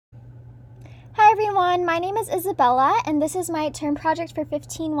everyone, my name is Isabella and this is my term project for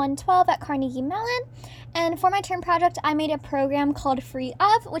 15112 at Carnegie Mellon. And for my term project, I made a program called Free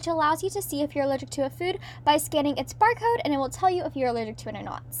Of, which allows you to see if you're allergic to a food by scanning its barcode, and it will tell you if you're allergic to it or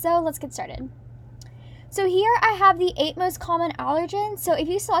not. So let's get started. So here I have the 8 most common allergens. So if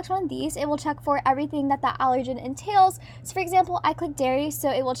you select one of these, it will check for everything that that allergen entails. So for example, I click dairy, so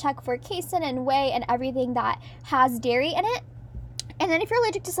it will check for casein and whey and everything that has dairy in it. And then if you're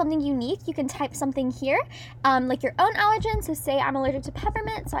allergic to something unique, you can type something here, like your own allergen. So say I'm allergic to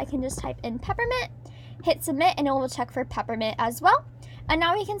peppermint, so I can just type in peppermint, hit submit, and it will check for peppermint as well. And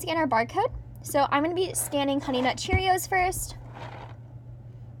now we can scan our barcode. So I'm going to be scanning Honey Nut Cheerios first.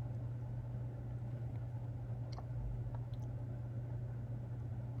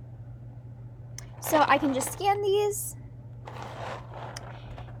 So I can just scan these.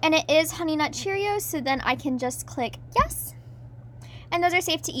 And it is Honey Nut Cheerios, so then I can just click yes. And those are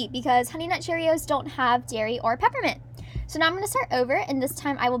safe to eat because Honey Nut Cheerios don't have dairy or peppermint. So now I'm going to start over, and this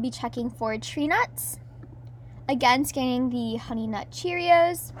time I will be checking for tree nuts. Again, scanning the Honey Nut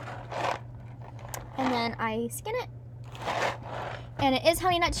Cheerios. And then I scan it. And it is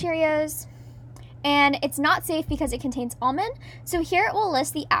Honey Nut Cheerios. And it's not safe because it contains almond. So here it will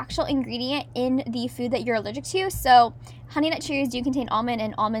list the actual ingredient in the food that you're allergic to. So Honey Nut Cheerios do contain almond,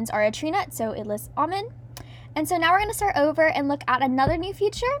 and almonds are a tree nut, so it lists almond. And so now we're going to start over and look at another new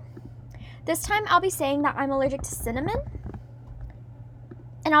feature. This time I'll be saying that I'm allergic to cinnamon.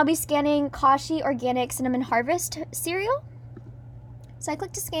 And I'll be scanning Kashi Organic Cinnamon Harvest cereal. So I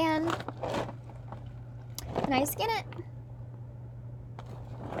click to scan. And I scan it.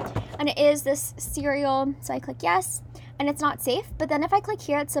 And it is this cereal, so I click yes. And it's not safe. But then if I click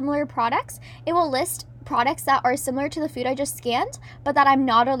here at similar products, it will list products that are similar to the food I just scanned, but that I'm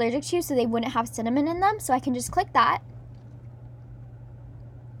not allergic to, so they wouldn't have cinnamon in them. So I can just click that.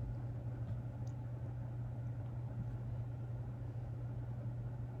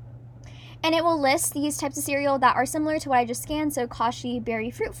 And it will list these types of cereal that are similar to what I just scanned. So Kashi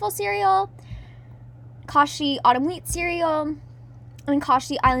Berry Fruitful cereal, Kashi Autumn Wheat cereal, and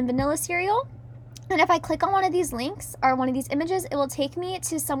Kashi Island Vanilla cereal. And if I click on one of these links or one of these images, it will take me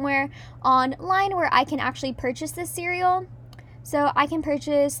to somewhere online where I can actually purchase this cereal. So I can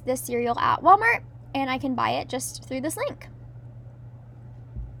purchase this cereal at Walmart, and I can buy it just through this link.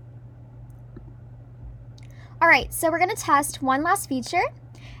 All right, so we're gonna test one last feature.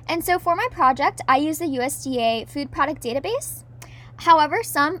 And so for my project, I use the USDA food product database. However,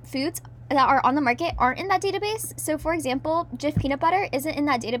 some foods that are on the market aren't in that database. So for example, Jif peanut butter isn't in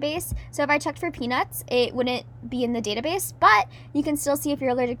that database. So if I checked for peanuts, it wouldn't be in the database, but you can still see if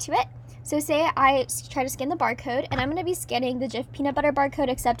you're allergic to it. So say I try to scan the barcode, and I'm gonna be scanning the Jif peanut butter barcode,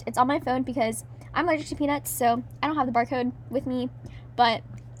 except it's on my phone because I'm allergic to peanuts, so I don't have the barcode with me, but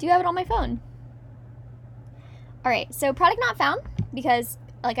do have it on my phone. All right, so product not found because,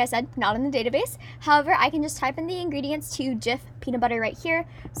 like I said, not in the database. However, I can just type in the ingredients to Jif peanut butter right here.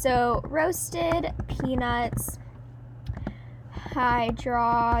 So roasted peanuts,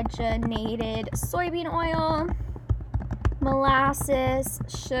 hydrogenated soybean oil, molasses,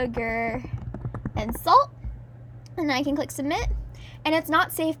 sugar, and salt. And I can click submit. And it's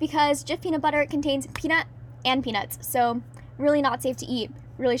not safe because Jif peanut butter contains peanut and peanuts. So really not safe to eat.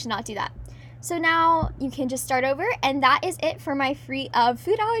 Really should not do that. So now you can just start over, and that is it for my Free Of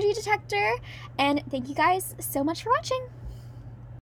food allergy detector. And thank you guys so much for watching.